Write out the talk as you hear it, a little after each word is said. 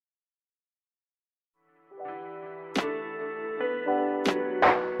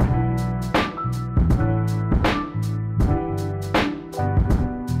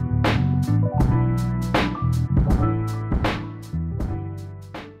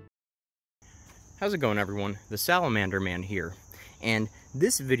How's it going, everyone? The Salamander Man here, and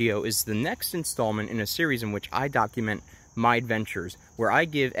this video is the next installment in a series in which I document my adventures, where I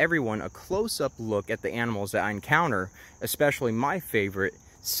give everyone a close-up look at the animals that I encounter, especially my favorite,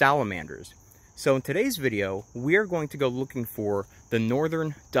 salamanders. So in today's video, we are going to go looking for the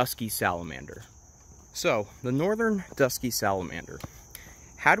northern dusky salamander. So, the northern dusky salamander.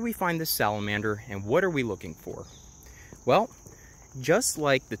 How do we find this salamander, and what are we looking for? Well, just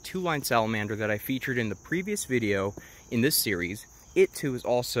like the two-line salamander that I featured in the previous video in this series, it too is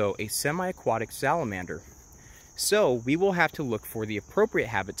also a semi-aquatic salamander. So we will have to look for the appropriate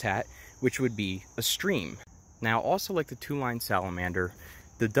habitat, which would be a stream. Now, also like the two-line salamander,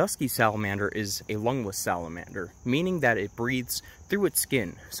 the dusky salamander is a lungless salamander, meaning that it breathes through its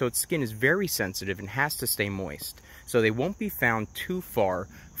skin. So its skin is very sensitive and has to stay moist. So they won't be found too far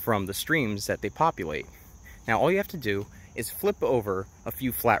from the streams that they populate. Now, all you have to do is flip over a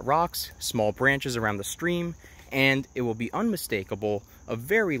few flat rocks, small branches around the stream, and it will be unmistakable, a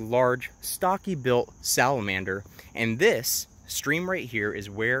very large, stocky built salamander. And this stream right here is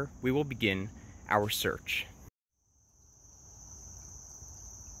where we will begin our search.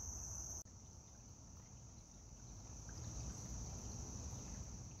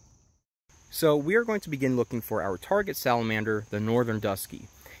 So we are going to begin looking for our target salamander, the northern dusky.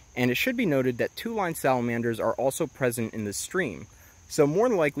 And it should be noted that two-line salamanders are also present in this stream. So more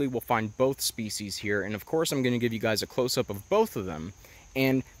than likely we'll find both species here, and of course I'm going to give you guys a close-up of both of them.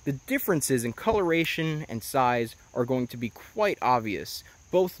 And the differences in coloration and size are going to be quite obvious.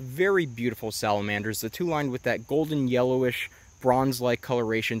 Both very beautiful salamanders, the two-line with that golden yellowish bronze-like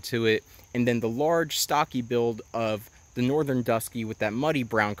coloration to it, and then the large stocky build of the northern dusky with that muddy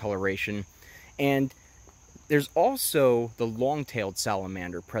brown coloration. And there's also the long-tailed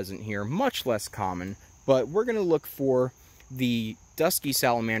salamander present here, much less common, but we're going to look for the dusky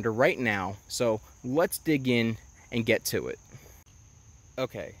salamander right now, so let's dig in and get to it.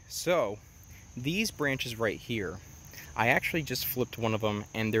 Okay, so these branches right here, I actually just flipped one of them,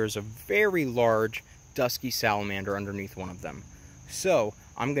 and there's a very large dusky salamander underneath one of them. So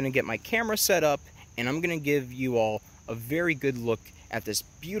I'm going to get my camera set up, and I'm going to give you all a very good look at this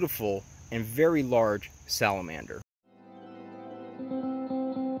beautiful and very large salamander.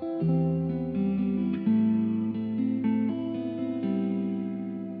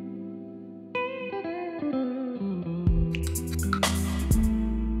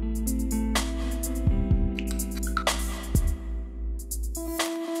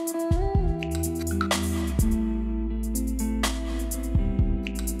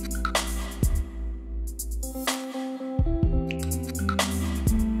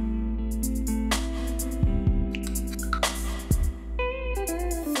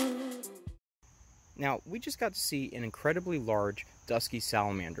 Now, we just got to see an incredibly large dusky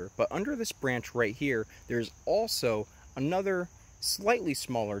salamander, but under this branch right here, there's also another slightly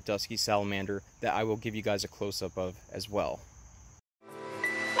smaller dusky salamander that I will give you guys a close-up of as well.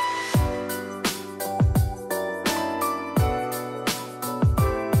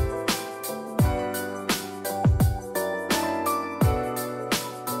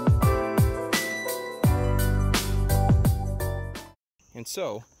 And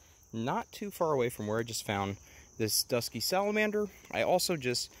so, not too far away from where I just found this dusky salamander, I also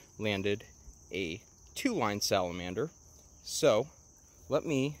just landed a two-line salamander. So let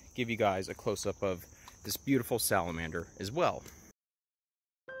me give you guys a close-up of this beautiful salamander as well.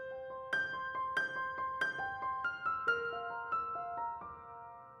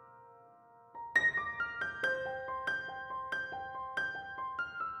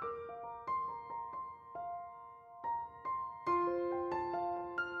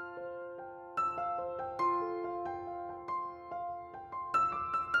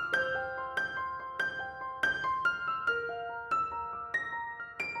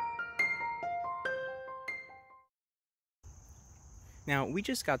 Now, we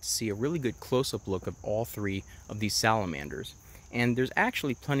just got to see a really good close-up look of all three of these salamanders. And there's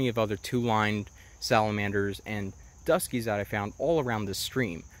actually plenty of other two-lined salamanders and duskies that I found all around this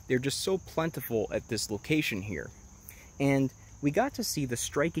stream. They're just so plentiful at this location here. And we got to see the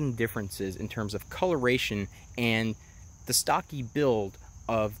striking differences in terms of coloration and the stocky build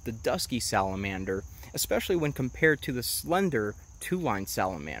of the dusky salamander, especially when compared to the slender two-line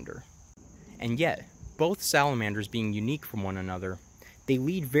salamander. And yet, both salamanders being unique from one another, they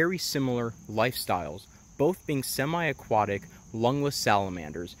lead very similar lifestyles, both being semi-aquatic, lungless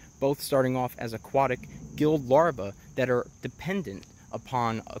salamanders, both starting off as aquatic gilled larvae that are dependent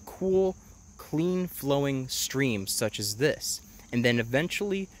upon a cool, clean-flowing stream such as this, and then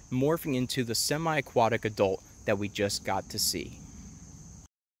eventually morphing into the semi-aquatic adult that we just got to see.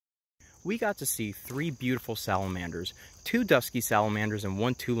 we got to see 3 beautiful salamanders, 2 dusky salamanders and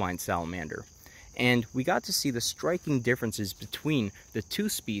 1 two-lined salamander. And we got to see the striking differences between the 2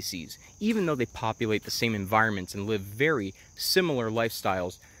 species. Even though they populate the same environments and live very similar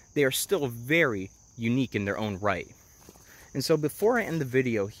lifestyles, they are still very unique in their own right. And so before I end the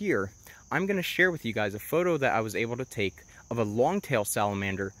video here, I'm going to share with you guys a photo that I was able to take of a long-tailed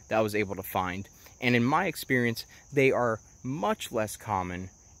salamander that I was able to find. And in my experience, they are much less common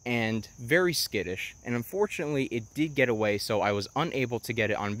and very skittish. And unfortunately, it did get away, so I was unable to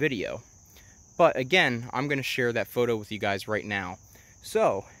get it on video. But again, I'm going to share that photo with you guys right now.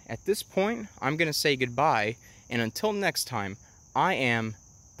 So, at this point, I'm going to say goodbye, and until next time, I am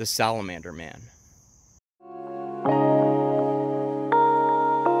the Salamander Man.